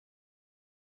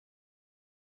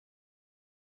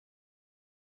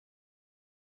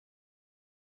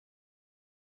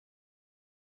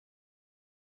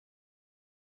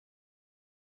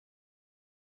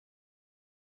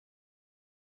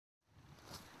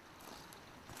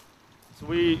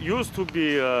We used to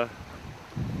be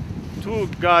two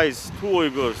guys, two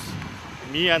Uyghurs,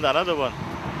 me and another one.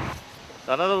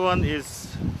 Another one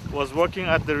was working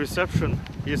at the reception.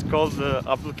 He's called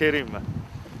Abdul Karim.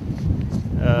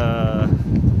 Uh,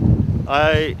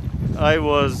 I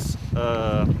was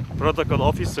protocol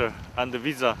officer and the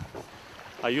visa.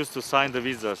 I used to sign the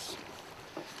visas,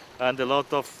 and a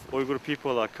lot of Uyghur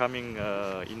people are coming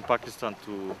in Pakistan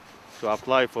to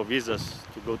apply for visas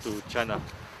to go to China.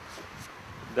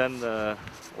 Then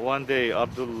one day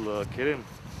Abdul Karim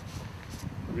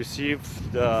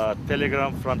received a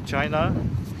telegram from China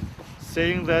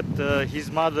saying that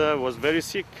his mother was very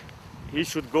sick. He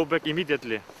should go back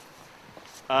immediately,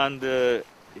 and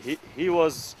he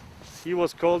was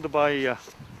called by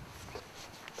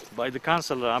the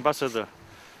consul ambassador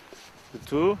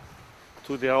to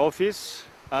their office,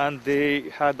 and they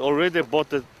had already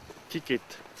bought a ticket,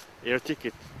 air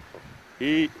ticket.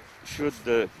 He should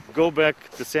go back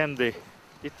the same day.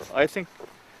 I think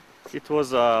it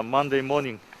was Monday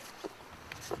morning.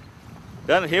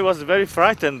 Then he was very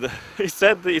frightened. He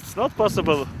said, "It's not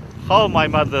possible. How my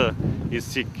mother is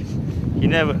sick?" He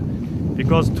never,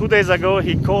 because 2 days ago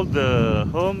he called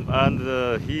home, and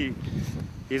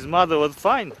his mother was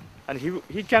fine, and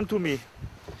he came to me.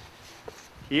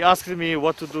 He asked me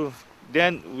what to do.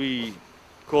 Then we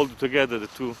called together the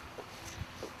two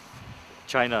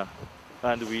China,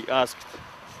 and we asked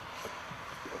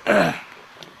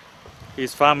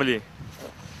his family.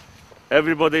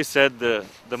 Everybody said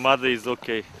the mother is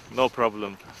okay, no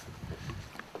problem.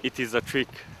 It is a trick.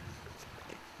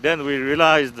 Then we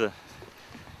realized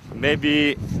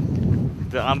maybe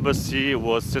the embassy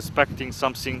was suspecting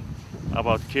something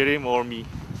about Kerim or me.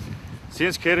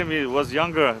 Since Kerim was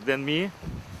younger than me,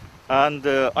 and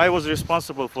I was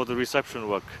responsible for the reception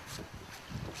work.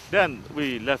 Then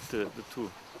we left the two,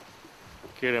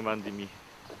 Kerim and me,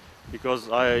 because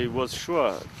I was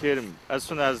sure Kerim, as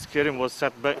soon as Kerim was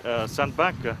sent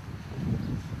back,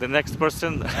 the next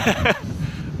person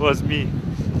was me,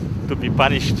 to be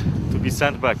punished, to be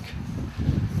sent back.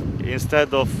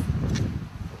 Instead of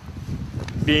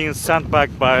being sent back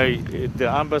by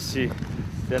the embassy,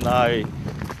 then I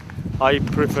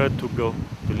preferred to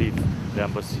leave the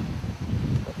embassy.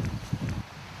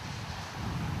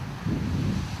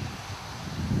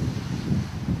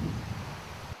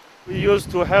 We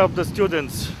used to help the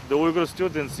students, the Uyghur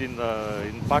students in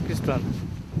Pakistan,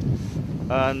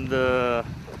 and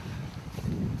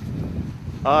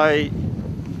I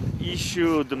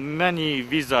issued many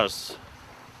visas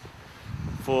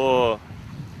for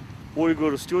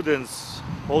Uyghur students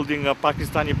holding a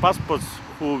Pakistani passports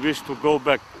who wish to go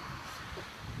back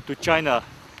to China,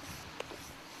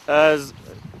 as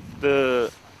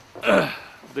the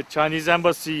the Chinese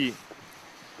embassy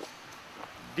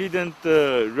didn't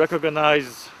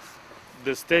recognize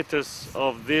the status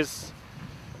of these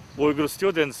Uyghur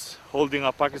students holding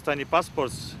a Pakistani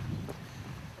passports.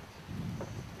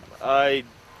 I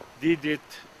did it.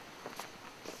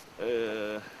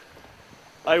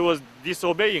 I was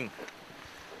disobeying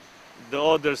the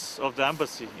orders of the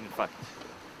embassy, in fact.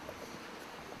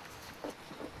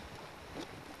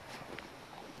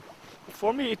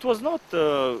 For me, it was not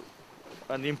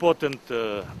an important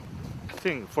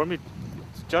thing. For me,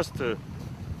 it's just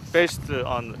based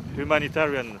on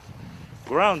humanitarian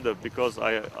ground, because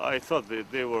I thought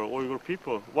that they were Uyghur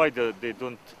people. Why they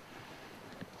don't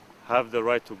have the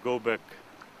right to go back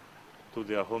to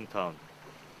their hometown?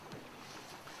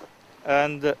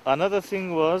 And another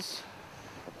thing was,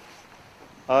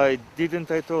 I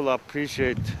didn't at all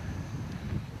appreciate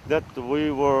that we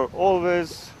were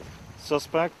always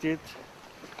suspected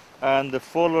and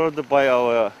followed by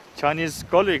our Chinese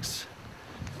colleagues.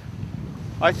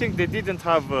 I think they didn't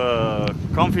have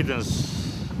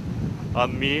confidence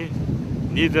on me,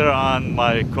 neither on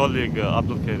my colleague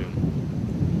Abdul Karim.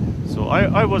 So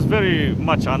I was very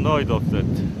much annoyed of that.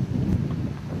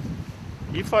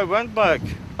 If I went back,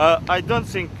 I don't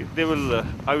think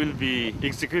I will be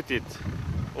executed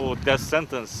or death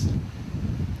sentence.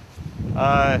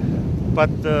 But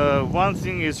one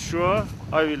thing is sure,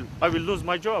 I will lose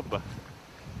my job.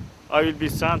 I will be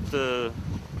sent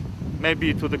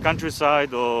maybe to the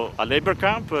countryside or a labor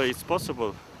camp. It's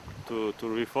possible to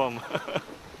reform.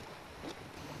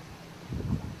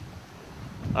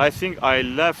 I think I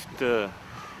left the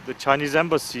Chinese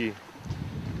embassy.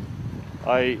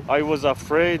 I was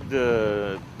afraid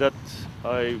that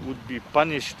I would be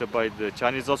punished by the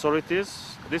Chinese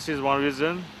authorities. This is one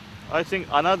reason. I think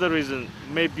another reason,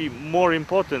 maybe more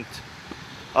important,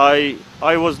 I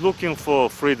was looking for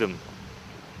freedom.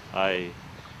 I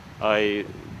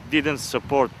didn't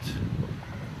support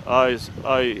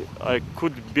I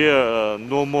could bear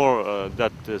no more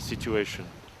that situation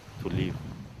to live.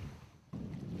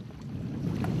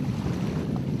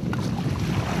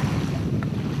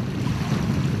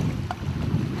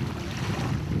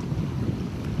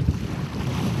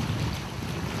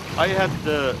 I had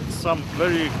some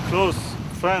very close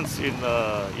friends in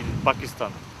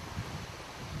Pakistan.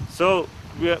 So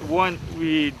when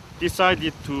we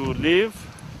decided to leave,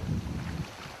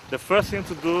 the first thing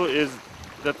to do is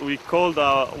that we called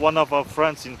one of our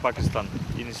friends in Pakistan,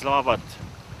 in Islamabad.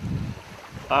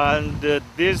 And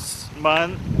this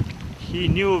man, he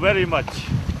knew very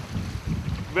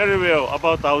well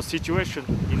about our situation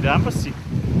in the embassy.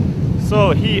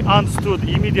 So he understood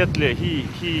immediately.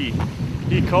 He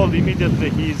called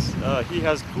immediately. He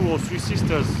has 2 or 3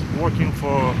 sisters working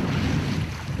for.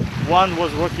 One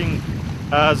was working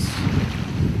as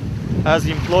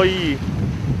employee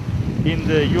in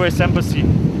the U.S. Embassy,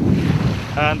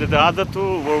 and the other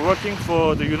 2 were working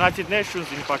for the United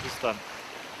Nations in Pakistan.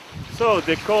 So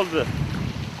they called,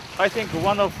 I think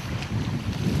one of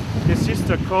the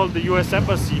sister called the U.S.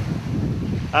 Embassy,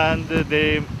 and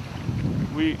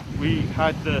we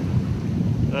had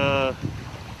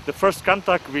the first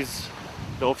contact with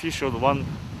the official, one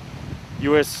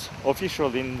U.S.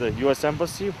 official in the U.S.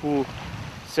 Embassy, who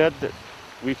said that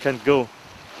we can go.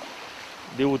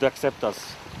 They would accept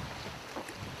us.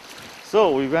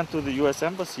 So we went to the U.S.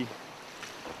 Embassy,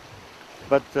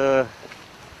 but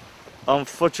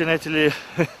unfortunately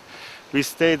we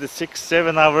stayed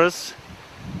 6-7 hours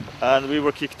and we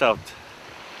were kicked out.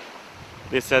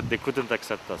 They said they couldn't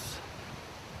accept us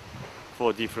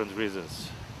for different reasons,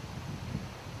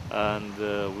 and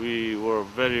we were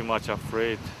very much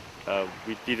afraid.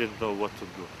 We didn't know what to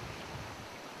do.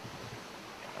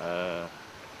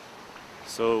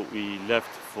 So we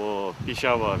left for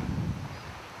Peshawar.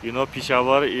 You know,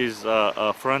 Peshawar is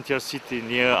a frontier city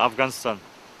near Afghanistan,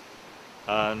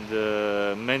 and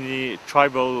many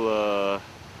tribal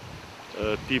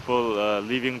people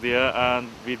living there, and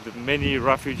with many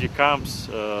refugee camps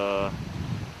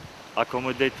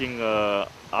accommodating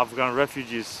Afghan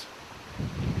refugees.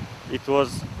 It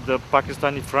was the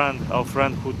Pakistani friend, our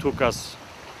friend, who took us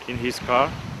in his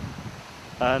car.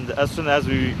 And as soon as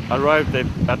we arrived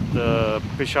at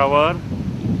Peshawar,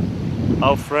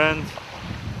 our friend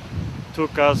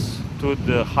took us to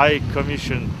the High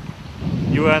Commission,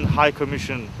 UN High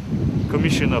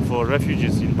Commissioner for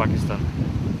Refugees in Pakistan.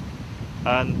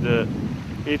 And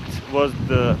it was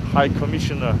the High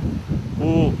Commissioner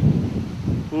who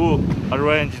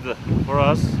arranged for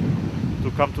us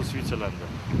to come to Switzerland.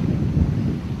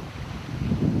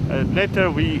 Later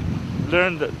we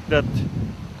learned that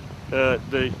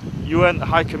the UN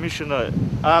High Commissioner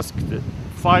asked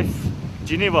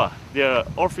their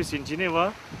office in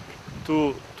Geneva,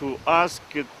 to ask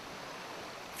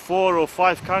 4 or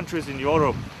 5 countries in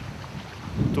Europe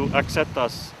to accept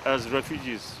us as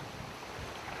refugees.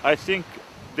 I think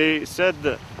they said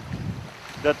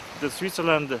that the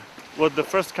Switzerland was the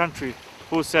first country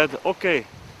who said, okay,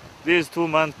 these 2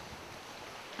 men,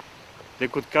 they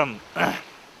could come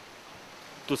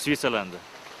to Switzerland.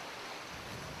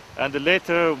 And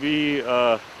later we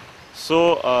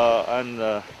saw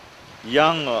a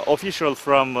young official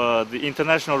from the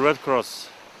International Red Cross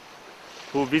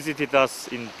who visited us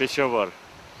in Peshawar.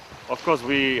 Of course,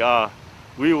 we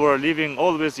were living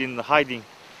always in hiding,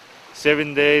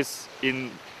 7 days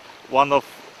in one of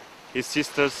his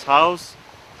sister's house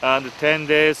and 10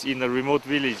 days in a remote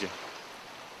village,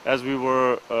 as we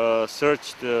were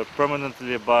searched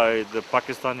permanently by the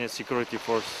Pakistani security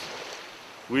force.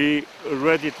 We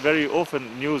read it very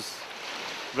often news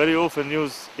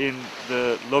in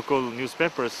the local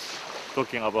newspapers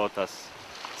talking about us.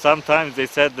 Sometimes they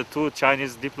said the 2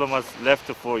 Chinese diplomats left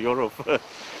for Europe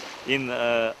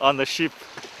on a ship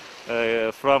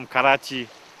from Karachi,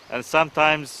 and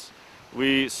sometimes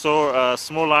we saw a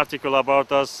small article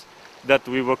about us that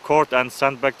we were caught and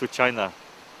sent back to China.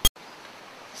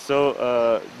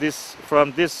 So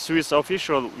from this Swiss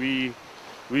official we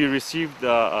received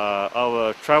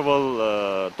our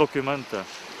travel document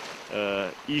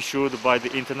issued by the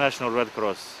International Red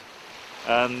Cross,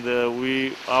 and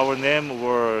our name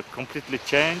were completely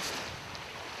changed,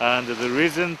 and the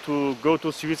reason to go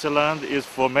to Switzerland is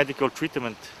for medical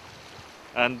treatment,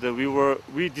 and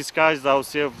we disguised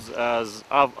ourselves as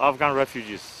Afghan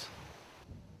refugees.